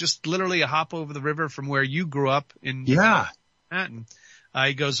Bronx, just literally a hop over the river from where you grew up in Manhattan.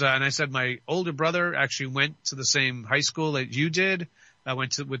 He goes, and I said, my older brother actually went to the same high school that you did. I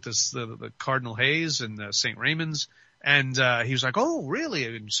went with the Cardinal Hayes and St. Raymond's. And he was like, oh,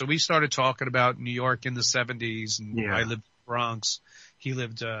 really? And so we started talking about New York in the 70s. And I lived in the Bronx. He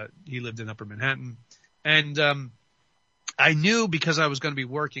lived in Upper Manhattan. And I knew, because I was going to be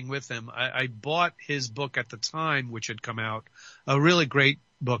working with him, I bought his book at the time, which had come out, a really great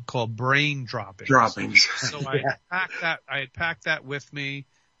book called Brain Droppings. So I had packed that with me,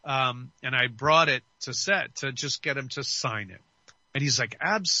 and I brought it to set to just get him to sign it. And he's like,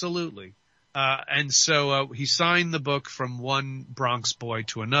 absolutely. And so he signed the book from one Bronx boy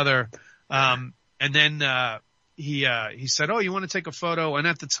to another. And then he said, oh, you want to take a photo? And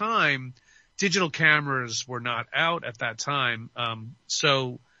at the time, digital cameras were not out at that time.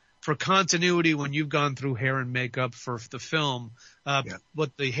 So for continuity, when you've gone through hair and makeup for the film,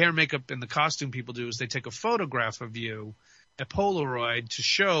 what the hair, makeup, and the costume people do is they take a photograph of you, a Polaroid, to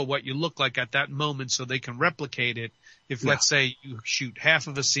show what you look like at that moment so they can replicate it. If, let's say, you shoot half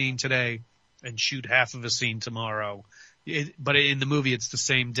of a scene today and shoot half of a scene tomorrow. But in the movie, it's the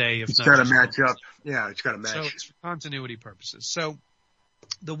same day. It's got to match up. Yeah, it's got to match. So it's for continuity purposes. So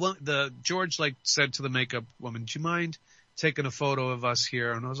the George said to the makeup woman, do you mind taking a photo of us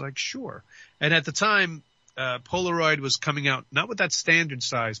here? And I was like, sure. And at the time, Polaroid was coming out, not with that standard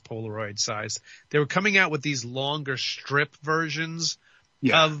size Polaroid size. They were coming out with these longer strip versions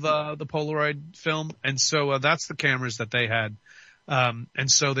of the Polaroid film. And so that's the cameras that they had. And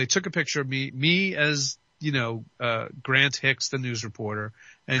so they took a picture of me as, Grant Hicks, the news reporter,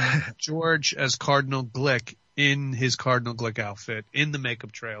 and George as Cardinal Glick in his Cardinal Glick outfit in the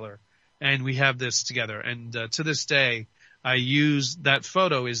makeup trailer. And we have this together. And to this day, I use that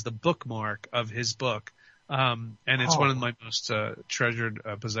photo is the bookmark of his book. And it's one of my most treasured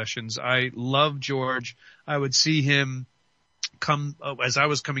possessions. I love George. I would see him come as I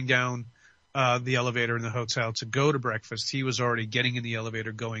was coming down the elevator in the hotel to go to breakfast. He was already getting in the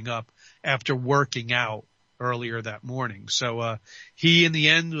elevator going up after working out earlier that morning. So he, in the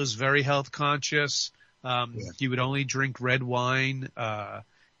end, was very health conscious. He would only drink red wine.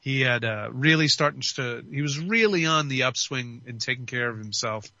 He had he was really on the upswing and taking care of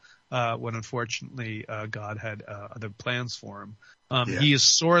himself when unfortunately God had other plans for him. He is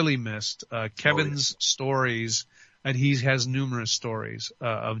sorely missed. Kevin's stories, and he has numerous stories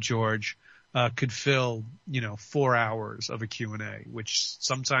of George, could fill 4 hours of a Q&A, which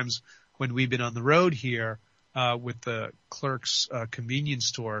sometimes when we've been on the road here with the Clerks convenience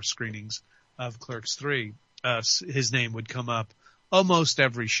store screenings of Clerks 3, his name would come up almost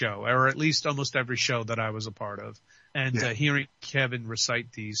every show, or at least almost every show that I was a part of. And hearing Kevin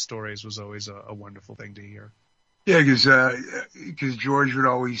recite these stories was always a wonderful thing to hear. Yeah, because George would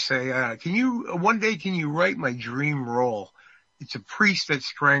always say, one day can you write my dream role? It's a priest that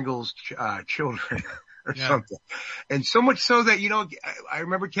strangles children or something. And so much so that, I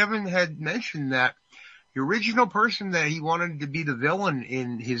remember Kevin had mentioned that the original person that he wanted to be the villain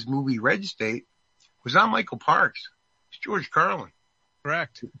in his movie Red State was not Michael Parks. It's George Carlin.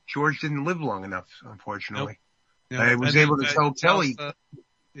 Correct. George didn't live long enough, unfortunately. Nope. I was able to tell Kelly. Go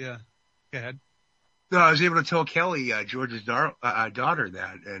ahead. No, I was able to tell Kelly, George's daughter,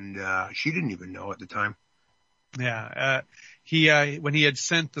 that, and she didn't even know at the time. Yeah. When he had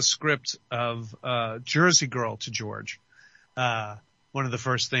sent the script of Jersey Girl to George, one of the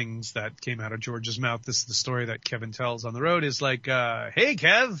first things that came out of George's mouth, this is the story that Kevin tells on the road, is like, hey,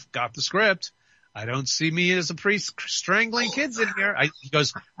 Kev, got the script. I don't see me as a priest strangling kids in here. He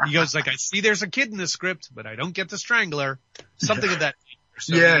goes like, I see there's a kid in the script, but I don't get the strangler. Something of that nature.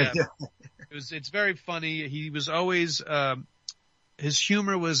 So, yeah. It's very funny. He was always, his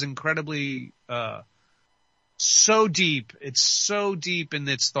humor was incredibly, so deep. It's so deep in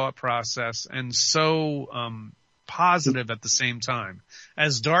its thought process and so, positive at the same time.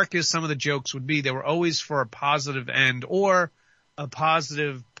 As dark as some of the jokes would be, they were always for a positive end or a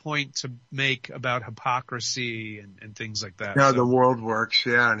positive point to make about hypocrisy and things like that. How the world works,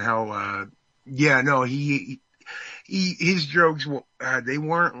 yeah, and how, his jokes, they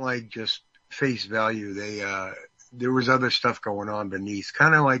weren't like just face value. There was other stuff going on beneath,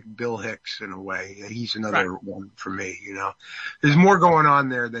 kind of like Bill Hicks in a way. He's another one for me, There's more going on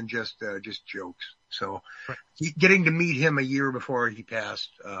there than just jokes. So getting to meet him a year before he passed,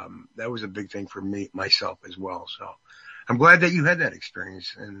 that was a big thing for myself as well. So I'm glad that you had that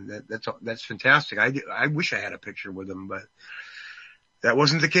experience, and that's fantastic. I wish I had a picture with him, but that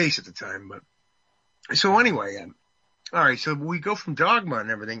wasn't the case at the time. But so anyway, all right. So we go from Dogma and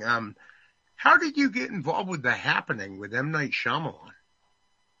everything. How did you get involved with The Happening with M. Night Shyamalan?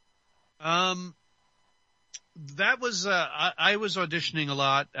 That was I was auditioning a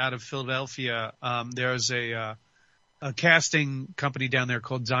lot out of Philadelphia. There's a casting company down there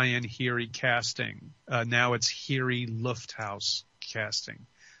called Diane Heary Casting. Now it's Heary Lufthouse Casting.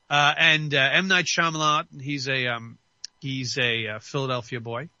 And M. Night Shyamalan, he's a Philadelphia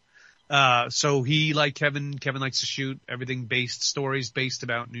boy. So he, like Kevin likes to shoot everything stories based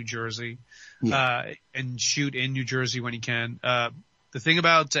about New Jersey, and shoot in New Jersey when he can. The thing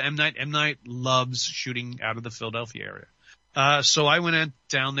about M. Night loves shooting out of the Philadelphia area. So I went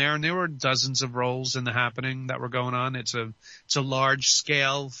down there, and there were dozens of roles in The Happening that were going on. It's a large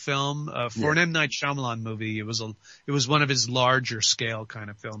scale film, for an M. Night Shyamalan movie. It was one of his larger scale kind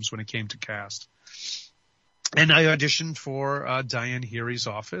of films when it came to cast. And I auditioned for, Diane Heary's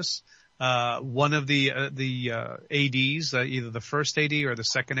office. One of the ADs, either the first AD or the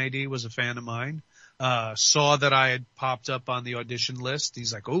second AD was a fan of mine. Saw that I had popped up on the audition list.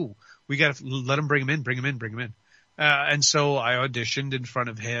 He's like, "Oh, we got to let him bring him in. And so I auditioned in front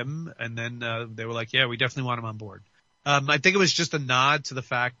of him, and then, they were like, yeah, we definitely want him on board. I think it was just a nod to the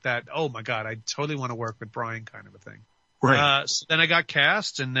fact that, oh my God, I totally want to work with Brian kind of a thing. Right. So then I got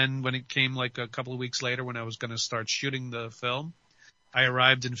cast, and then when it came like a couple of weeks later when I was going to start shooting the film, I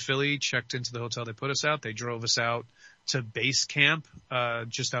arrived in Philly, checked into the hotel they put us out. They drove us out to base camp,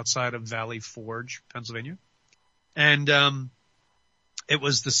 just outside of Valley Forge, Pennsylvania. And, it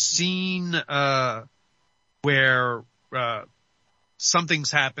was the scene, where,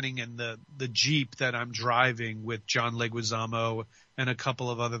 something's happening in the Jeep that I'm driving with John Leguizamo and a couple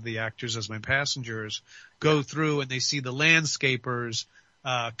of the actors as my passengers go through, and they see the landscapers,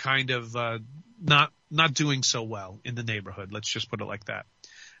 not doing so well in the neighborhood. Let's just put it like that.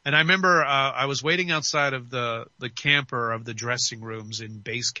 And I remember, I was waiting outside of the camper of the dressing rooms in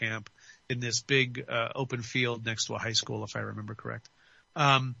base camp in this big, open field next to a high school, if I remember correct.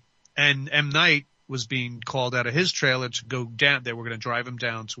 And M. Night was being called out of his trailer to go down. They were going to drive him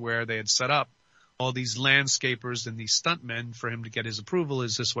down to where they had set up all these landscapers and these stuntmen for him to get his approval.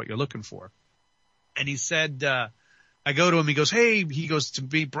 Is this what you're looking for? And he said, I go to him, he goes, hey, he goes to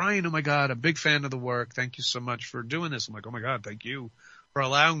me, Brian, oh my God, I'm a big fan of the work. Thank you so much for doing this. I'm like, oh my God, thank you for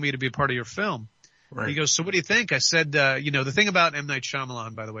allowing me to be a part of your film. Right. He goes, so what do you think? I said, the thing about M. Night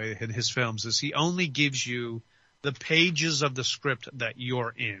Shyamalan, by the way, in his films is he only gives you the pages of the script that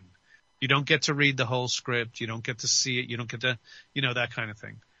you're in. You don't get to read the whole script. You don't get to see it. You don't get to, that kind of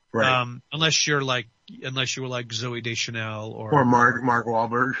thing. Right. Unless you were like Zooey Deschanel or Mark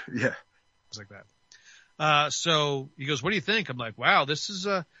Wahlberg. Yeah. Things like that. So he goes, what do you think? I'm like, wow, this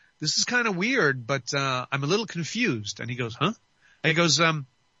is kind of weird, but, I'm a little confused. And he goes, huh? And he goes,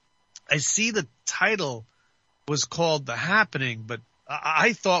 I see the title was called The Happening, but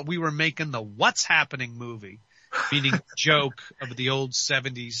I thought we were making the What's Happening movie. Meaning joke of the old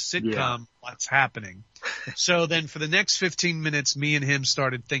 70s sitcom, What's Happening. So then for the next 15 minutes, me and him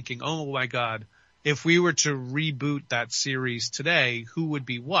started thinking, oh my God, if we were to reboot that series today, who would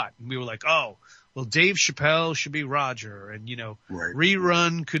be what? And we were like, oh, well, Dave Chappelle should be Roger. And, right.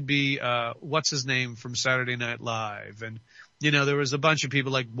 Rerun could be, what's his name from Saturday Night Live. And, there was a bunch of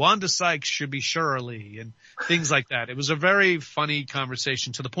people like Wanda Sykes should be Shirley and things like that. It was a very funny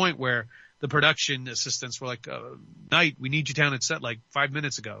conversation to the point where the production assistants were like, Knight, we need you down at set like 5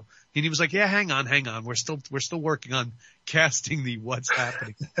 minutes ago. And he was like, yeah, hang on. We're still working on casting the What's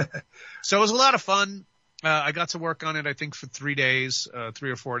Happening. So it was a lot of fun. I got to work on it, I think, for 3 days,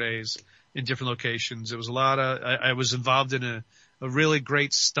 3 or 4 days in different locations. It was a lot of, I was involved in a really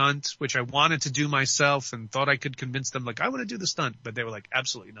great stunt, which I wanted to do myself and thought I could convince them, like, I want to do the stunt, but they were like,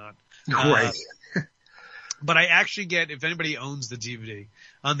 absolutely not. Right. But I actually get, if anybody owns the DVD,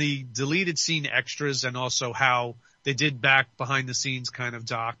 on the deleted scene extras and also how they did back behind the scenes kind of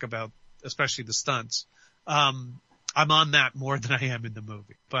doc about, especially the stunts. I'm on that more than I am in the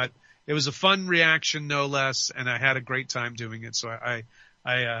movie, but it was a fun reaction, no less, and I had a great time doing it. So I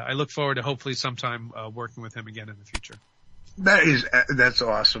look forward to hopefully sometime working with him again in the future. That's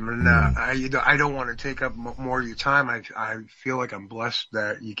awesome, and I don't want to take up more of your time. I feel like I'm blessed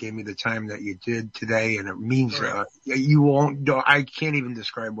that you gave me the time that you did today, and it means you won't. I can't even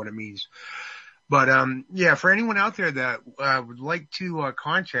describe what it means. But yeah, for anyone out there that would like to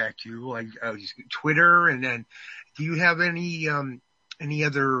contact you, like Twitter, and then do you have any other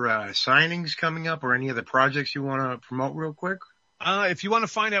signings coming up or any other projects you want to promote real quick? If you want to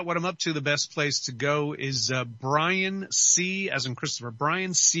find out what I'm up to, the best place to go is Brian C, as in Christopher,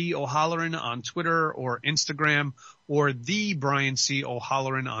 Brian C. O Holloran on Twitter or Instagram, or the Brian C. O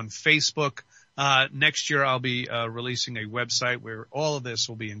Holloran on Facebook. Next year I'll be releasing a website where all of this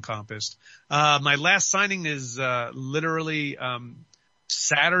will be encompassed. My last signing is literally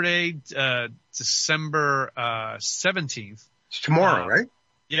Saturday, December 17th. It's tomorrow, right?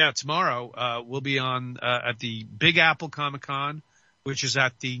 Yeah, tomorrow we'll be on at the Big Apple Comic-Con, which is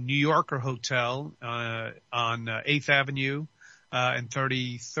at the New Yorker Hotel on 8th Avenue and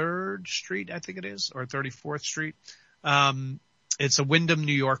 33rd Street, I think it is, or 34th Street. It's a Wyndham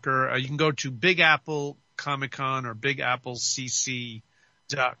New Yorker. You can go to Big Apple Comic-Con or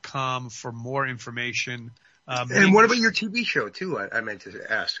bigapplecc.com for more information. And what about your TV show too? I meant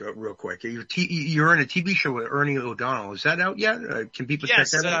to ask real quick. You're in a TV show with Ernie O'Donnell. Is that out yet? Can people check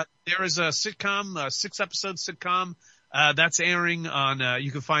that out? There is a sitcom, a 6-episode sitcom. That's airing on,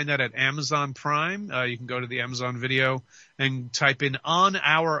 you can find that at Amazon Prime. You can go to the Amazon Video and type in On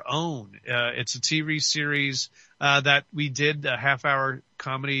Our Own. It's a TV series, that we did half-hour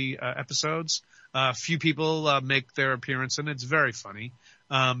comedy, episodes. Few people, make their appearance and it's very funny.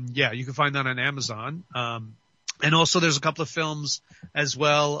 Yeah, you can find that on Amazon. And also there's a couple of films as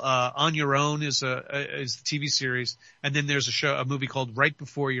well. On Your Own is the TV series. And then there's a movie called Right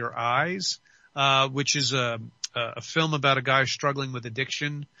Before Your Eyes, which is a film about a guy struggling with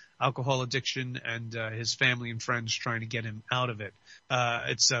addiction, alcohol addiction, and his family and friends trying to get him out of it.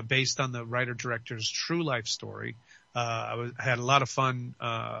 It's based on the writer-director's true life story. I had a lot of fun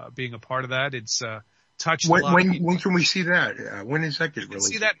being a part of that. It's touched a lot of people. When can we see that? When is that get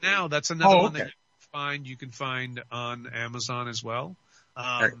released? You can see that now. That's another one that you can find on Amazon as well.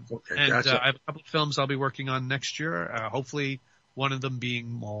 Gotcha. I have a couple of films I'll be working on next year. Hopefully one of them being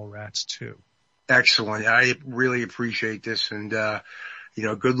Mallrats 2. Excellent. I really appreciate this, and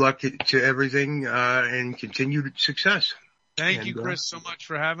good luck to everything, and continued success. Thank you, Chris, so much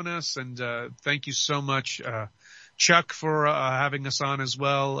for having us, and thank you so much, Chuck, for having us on as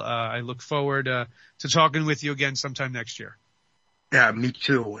well. I look forward to talking with you again sometime next year. Yeah, me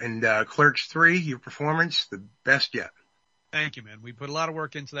too. And Clerks 3, your performance, the best yet. Thank you, man. We put a lot of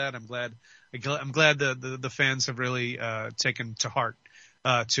work into that. I'm glad the fans have really taken to heart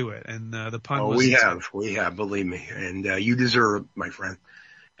to it. And the pun was we have, believe me. And you deserve it, my friend.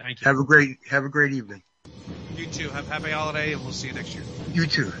 Thank you. Have a great evening. You too. Have a happy holiday, and we'll see you next year. You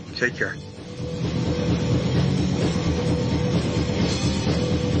too. Take care.